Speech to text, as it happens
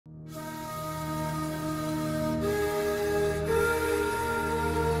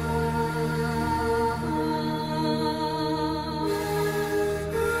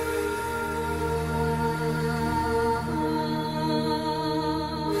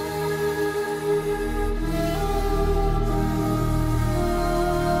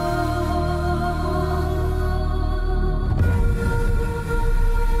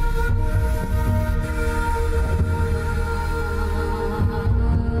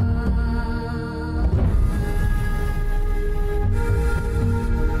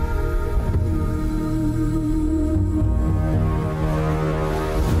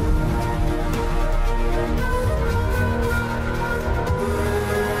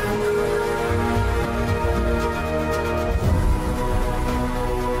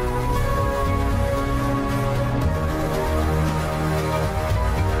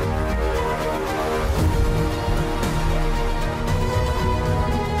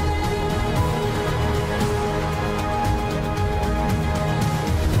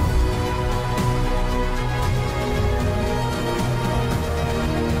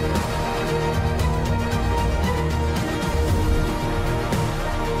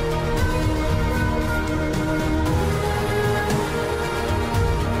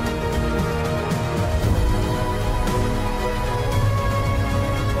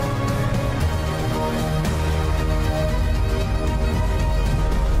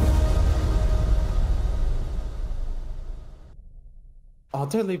Oh,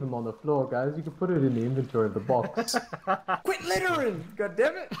 don't leave them on the floor, guys. You can put it in the inventory of the box. Quit littering! God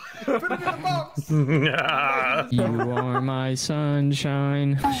damn it! Put it in the box! You are my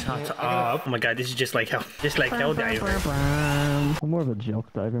sunshine. Shut up. Oh my god, this is just like hell. Just like hell diving. I'm more of a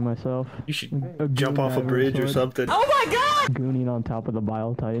joke diver myself. You should jump off a bridge or something. Oh my god! Gooning on top of the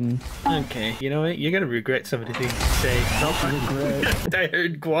Bile Titan. Okay, you know what? You're gonna regret some of the things you say. I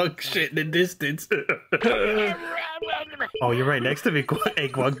heard Guac shit in the distance. Oh, you're right next to me, Guac. Hey,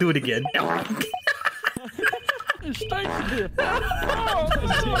 Guac, do it again. Oh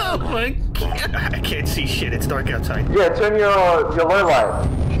my god. I can't see shit. It's dark outside. Yeah, turn your low light.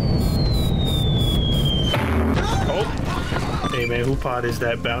 Oh. Hey man, who pot is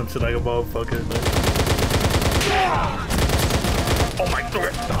that bouncing like a motherfucker? Oh my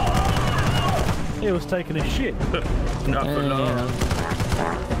god. He was taking a shit. Not for long.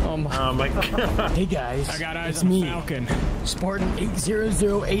 Oh my god. Hey guys, I got eyes it's on me, Falcon. Spartan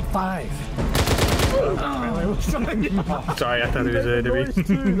 80085. Sorry, I thought it was an enemy.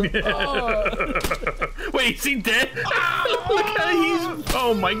 Wait, is he dead? Look how he's...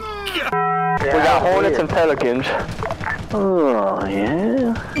 Oh my god. We got hornets and pelicans. Oh,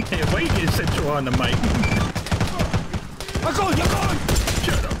 yeah. Hey, wait, you central on the mic. I'm going!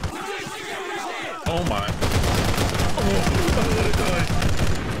 Shut up. Oh my.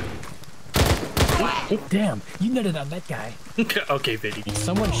 Oh, damn, you nutted on that guy. Okay, Vinny.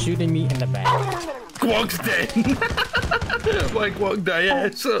 Someone's shooting me in the back. Guac's dead. Why Guac die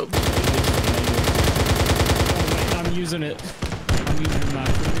ass up? I'm using it. I'm using my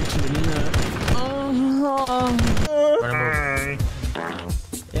prediction.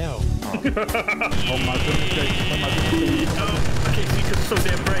 Ew. Oh my goodness. Okay, see, because it's so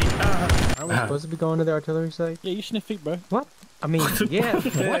damn bright. Are we supposed to be going to the artillery site? Yeah, you sniff feet, bro. What? I mean, yeah.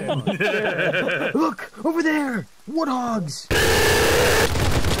 Look, over there! Warthogs!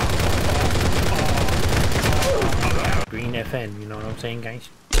 Green FN, you know what I'm saying, guys?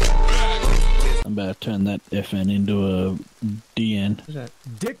 I'm about to turn that FN into a DN. What's that?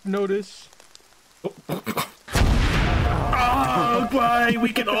 Dick notice. Oh, why? We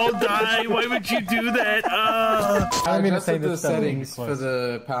can all die. Why would you do that? I mean, to say the settings for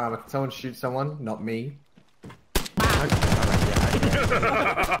the power. If someone shoots someone, not me.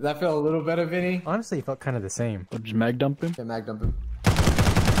 That felt a little better, Vinny. Honestly, it felt kind of the same. Just mag dump him? Yeah, mag dump him.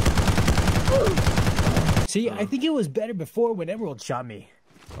 See, I think it was better before when Emerald shot me.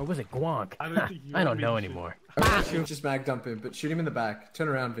 Or was it Guanc? I don't know anymore. Okay, shoot, just mag dump him, but shoot him in the back. Turn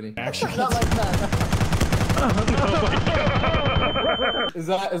around, Vinny. Actually. Not like that. Is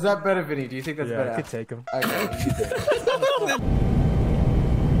that better, Vinny? Do you think that's better? I could take him. Okay.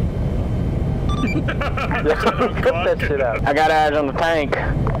 Cut that shit out. I got eyes on the tank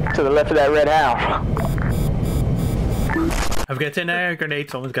to the left of that red house. I've got 10 air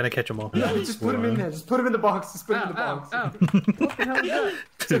grenades. Someone's gonna catch them all. No, just put him in there. Just put him in the box. Just put him in the box. What the hell is that?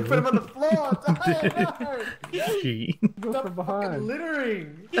 Just put him on the floor. Go from behind.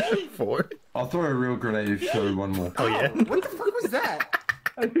 Littering. 4. I'll throw a real grenade if you throw one more. Oh yeah. What the fuck was that?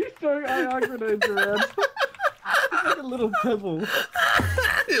 He's throwing IR grenades around. It's like a little pebble.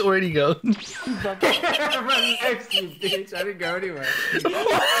 Where'd he go? I'm right next to you, bitch. I didn't go anywhere.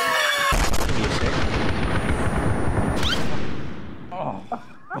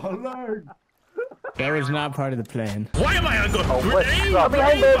 Oh no! That was not part of the plan. Why am I on go? Grenade! Behind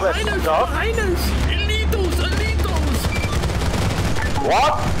Grenade! us! Behind us! Behind us! Elitos! Elitos!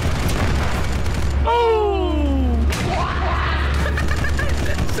 What? Oh!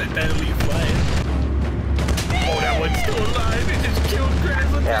 Set that elite flying. Oh, that one's still alive. It just killed Grass.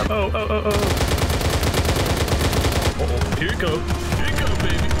 Yeah. Oh. Oh, here it goes. Here it goes,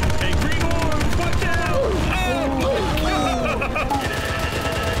 baby. Hey, green orbs, watch out!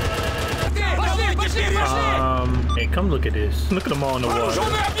 Oh, hey, come look at this. Look at them all in the water.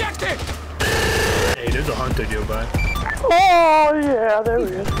 Hey, there's a hunter nearby. Oh, yeah, there he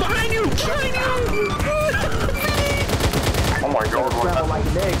is. Behind you! Behind you! Oh my god. Travel like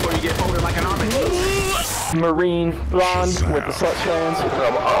an egg before you get folded like an omelet. Marine blonde with the slut fans.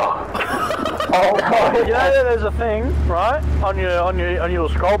 Oh god. You know there's a thing, right? On your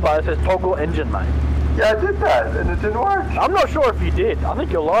scroll bar it says toggle engine, mate. Yeah, I did that, and it didn't work. I'm not sure if you did. I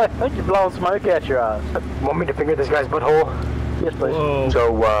think you're lying. I think you're blowing smoke out your ass. Want me to finger this guy's butthole? Yes, please. Whoa.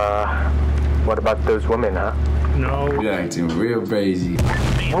 So, what about those women, huh? No. You're acting real crazy.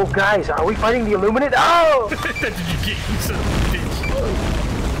 Oh, guys, are we fighting the Illuminate? Oh! That's what you get, you son of a bitch.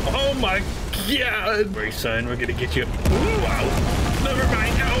 Oh my god. Very son, we're gonna get you. Ooh, ow. Never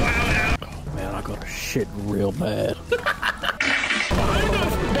mind. Ow. Oh man, I got a shit real bad.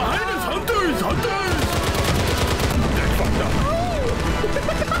 Behind us! Hunters! Hunters! That's fucked up.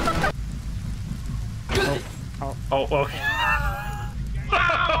 Oh, okay.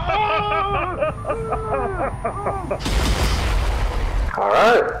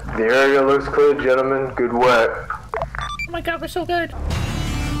 Alright, the area looks clear, gentlemen. Good work. Oh my god, we're so good.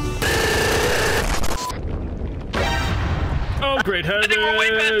 Oh, great heavens! Oh,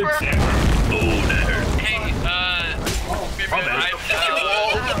 that hurt. Hey,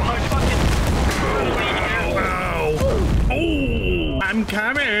 Oh, I'm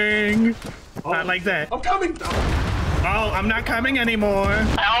coming. Not like that. I'm coming. Oh, I'm not coming anymore.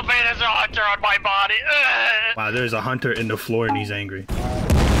 Help me, there's a hunter on my body. Wow, there's a hunter in the floor and he's angry.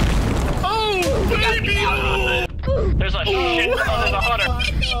 Oh, baby! There's a shit. Oh, there's a hunter.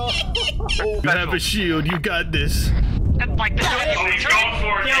 You have a shield. You got this. Like this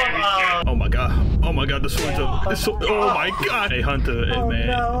Oh my god. Oh my god, the sword's up. Oh my god. Hey, Hunter. Hey, man.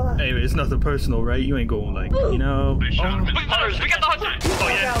 No. Hey, it's nothing personal, right? You ain't going like, you know. We got the hunter. Oh,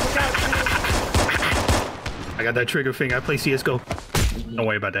 yeah. I got that trigger finger. I play CSGO. Don't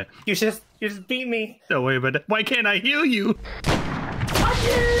worry about that. You just beat me. Don't worry about that. Why can't I heal you?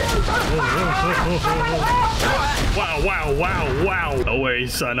 Wow. Don't worry,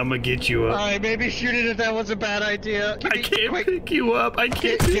 son. I'm gonna get you up. Alright, maybe shoot it if that was a bad idea. I can't pick you up. I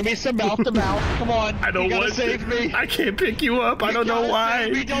can't. Give me some mouth to mouth. Come on. I don't want to save me. I can't pick you up. I don't know why.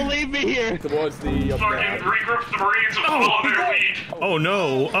 Save me. Don't leave me here. Towards the Regroup the Marines and follow their lead. Oh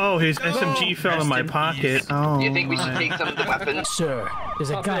no. Oh, his SMG fell in my pocket. Oh. Do you think we should take some of the weapons? Sir, there's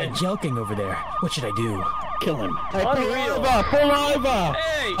a guy jelking over there. What should I do? Kill him. Unreal. Pull over!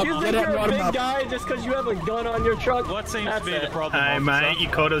 Hey, you think you're a big guy just because you have a gun on your truck? What seems to be the problem? Hey, mate, you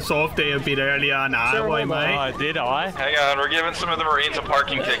caught us off there a bit earlier on the highway, mate. Did I? Hang on, we're giving some of the Marines a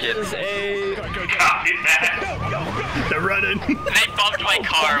parking ticket. They're running. They bumped my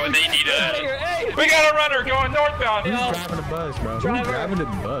car when they need a... We got a runner going northbound. Who's driving the bus, bro? Who's driving the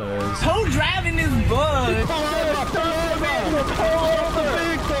bus? Who's driving this bus?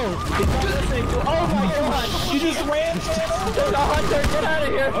 Oh my god! You just ran? There's a hunter! Get out of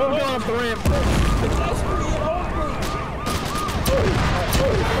here! We're going up the ramp.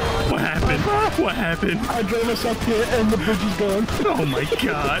 What happened? What happened? I drove us up here and the bridge is gone. Oh my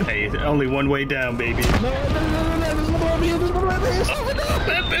god. Hey, only one way down, baby. No, there's one over here, there's one over here.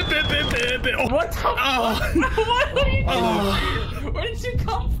 What the fuck? What are you doing? Where did you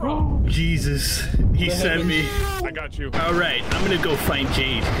come from? Jesus. He sent me. I got you. Alright, I'm gonna go find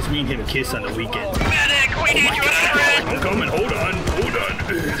Jade, because we and him kiss on the weekend. Medic, we need you at the red! I'm coming. Hold on.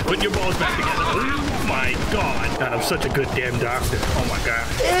 Put your balls back together. Oh my god. God, I'm such a good damn doctor. Oh my god.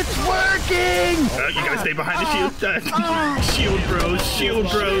 It's working! You gotta stay behind the shield. Shield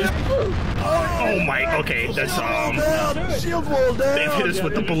bros. Oh my. Okay, that's Shield wall down! they've hit us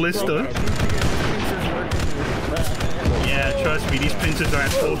with the ballista. Yeah, trust me, these pincers are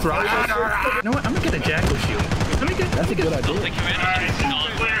at full throttle. You know what? I'm gonna get a jackal shield. That's a good idea.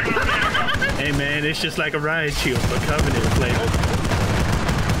 Hey man, it's just like a riot shield, but Covenant flavor.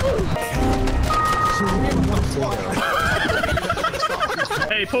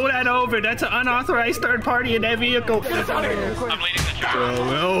 Hey, pull that over. That's an unauthorized third party in that vehicle. I'm leading the charge.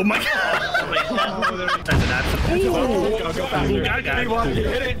 Oh my god. That's an absolute.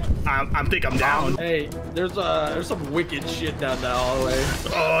 I think I'm down. Hey, there's some wicked shit down that hallway.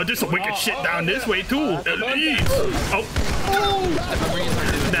 Oh, there's some wicked shit down this way too. Oh.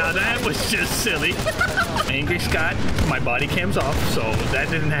 Now that was just silly. Angry Scott, my body cam's off, so that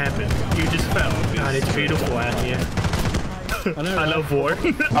didn't happen. You just fell. God, it's beautiful out here. I love war.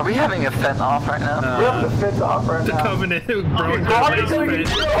 Are we having a fence off right now? We're having a fence off right The now. Covenant broke the place.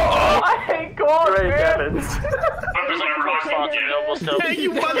 I hate God, Great heavens. Hey,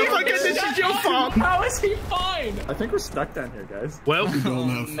 you motherfucker, this is your fault. How is he fine? I think we're stuck down here, guys. Well,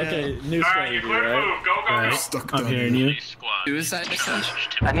 Okay, new strategy, right? I'm hearing you.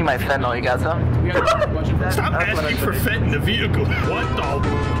 I need my fentanyl, you got some? Stop asking for fent in the vehicle. What the?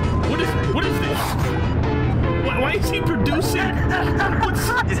 What is this? Why is he producing?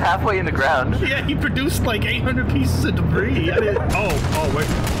 He's halfway in the ground. Yeah, he produced like 800 pieces of debris. We're damaged. Oh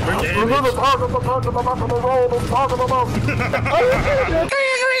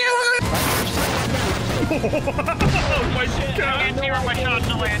my god. Can't see where my shots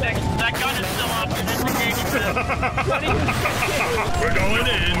are landing. That gun is still up. We're going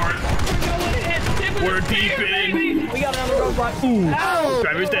in. We're deep in. We got another robot. Ow!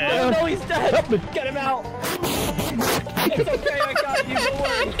 Driver's dead. Oh, no, he's dead. Get him out. It's okay, I got you. Don't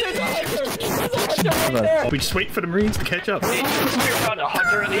worry. There's a hunter. There's a hunter right there. We just wait for the Marines to catch up. We found a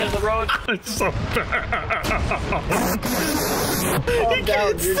hunter at the end of the road. It's so bad. Calm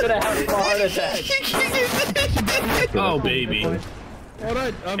down. You're gonna have a heart attack. Oh, baby.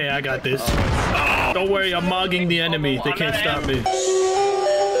 Alright, Hey, I got this. Don't worry, I'm mogging the enemy. They can't stop me.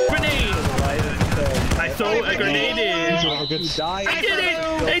 Grenade! I throw a grenade in. I did it!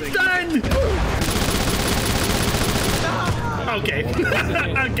 It's done! Okay.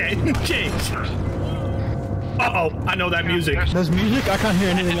 Okay, change. Uh-oh, I know that music. there's music? I can't hear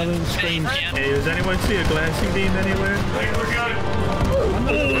anything other than screams. Hey, does anyone see a glancing beam anywhere?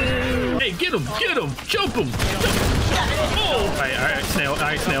 Hey, get him! Jump him! Oh! Alright,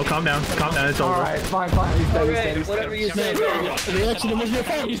 Snail, calm down, it's over. Alright, fine, he's dead, he's dead. Whatever you say. The accident was your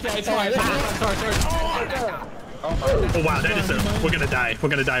fault. Sorry. Oh wow, we're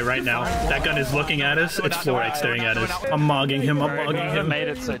gonna die right now. That gun is looking at us, it's fluorite staring at us. I'm mogging him. Made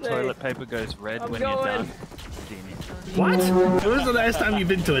it so toilet paper goes red when you're done. What? When was the last time you've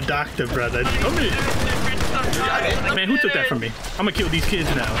been to a doctor, brother? Come here. Man, who took that from me? I'm gonna kill these kids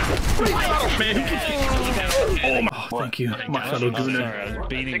now. Man, who oh my, thank you, my fellow gooner. I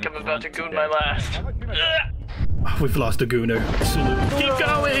think I'm about to goon my last. We've lost a gooner.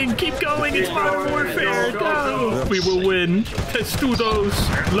 Salute. Keep going, it's modern warfare. Go. We will win. Testudos,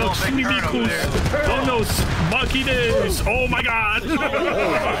 los inimicos, bonos, máquinas. Oh my god.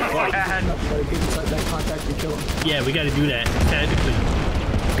 Yeah, we gotta do that, tactically.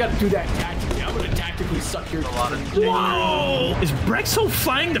 You gotta do that tactically. I'm gonna tactically suck your blood. Whoa! Is Brexo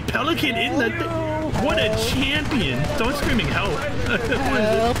flying the Pelican in the what a champion! Don't screaming help.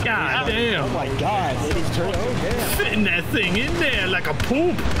 God damn. Oh my god, ladies turn Fitting that thing in there like a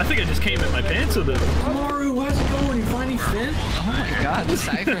poop. I think I just came in my pants a little. Maru, how's it going? You finally fit? Oh my god, the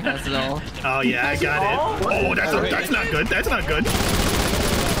Cypher has it all. Oh yeah, I got it. Oh, that's not good. That's not good.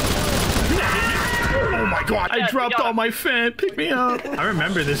 Oh my god, I dropped all my fan. Pick me up. I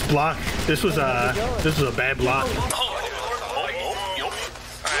remember this block. This was a bad block.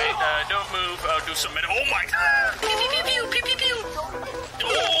 Alright, don't move. I'll do some. Oh my god.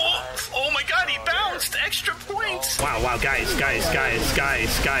 Oh my god, he bounced. Extra points. Wow, guys.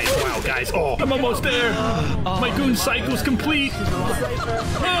 Wow, guys. Oh, I'm almost there. My goon cycle's complete.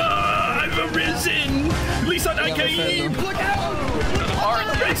 I've arisen. Lisa Nakaib. Look out.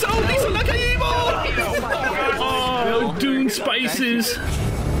 Lisa Nakaib. Oh, Dune Spices.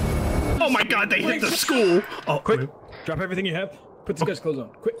 Oh my god, they hit the school. Oh, quick. Drop everything you have. Put this guy's clothes on.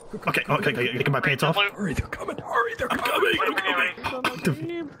 Quick. Okay, get my pants off. Hurry, they're coming. I'm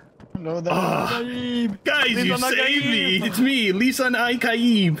coming. No, guys, you saved me. It's me, Lisan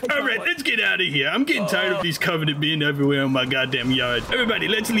Kaib. Alright, let's get out of here. I'm getting tired of these Covenant being everywhere in my goddamn yard. Everybody,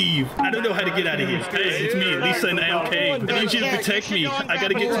 let's leave. I don't know how to get out of here. Hey, it's me, Lisan Kaib. I need you to protect me. I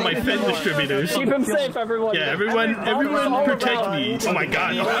gotta get to my Fed distributors. Keep him safe, everyone. Yeah, everyone protect me. Oh my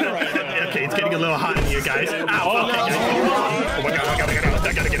god. Okay, it's getting a little hot in here, guys. Ow. Oh my god, I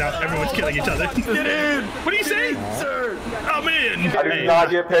gotta get out. Everyone's killing each other. Get in. What do you say? Sir. I'm in. I do not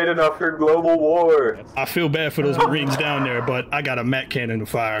get paid enough for global war. I feel bad for those Marines down there, but I got a Mac cannon to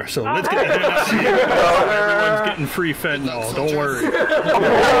fire, so let's get the hell out of here. Everyone's getting free fentanyl, don't worry.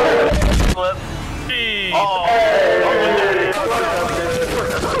 Hey.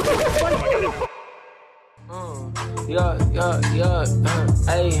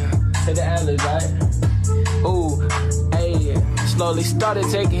 Hey, hit the alleys, right? Ooh, hey, slowly started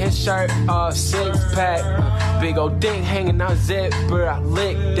taking his shirt off, 6-pack. Big old dick hanging out zipper, I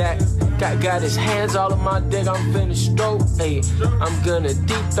licked that. Got his hands all on my dick, I'm finna stroke, ayy. I'm gonna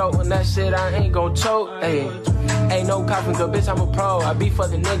deep throat on that shit, I ain't gon' choke, ayy. Ain't no copping, cause bitch, I'm a pro. I be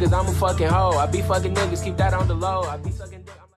fucking niggas, I'm a fucking hoe. I be fucking niggas, keep that on the low. I be sucking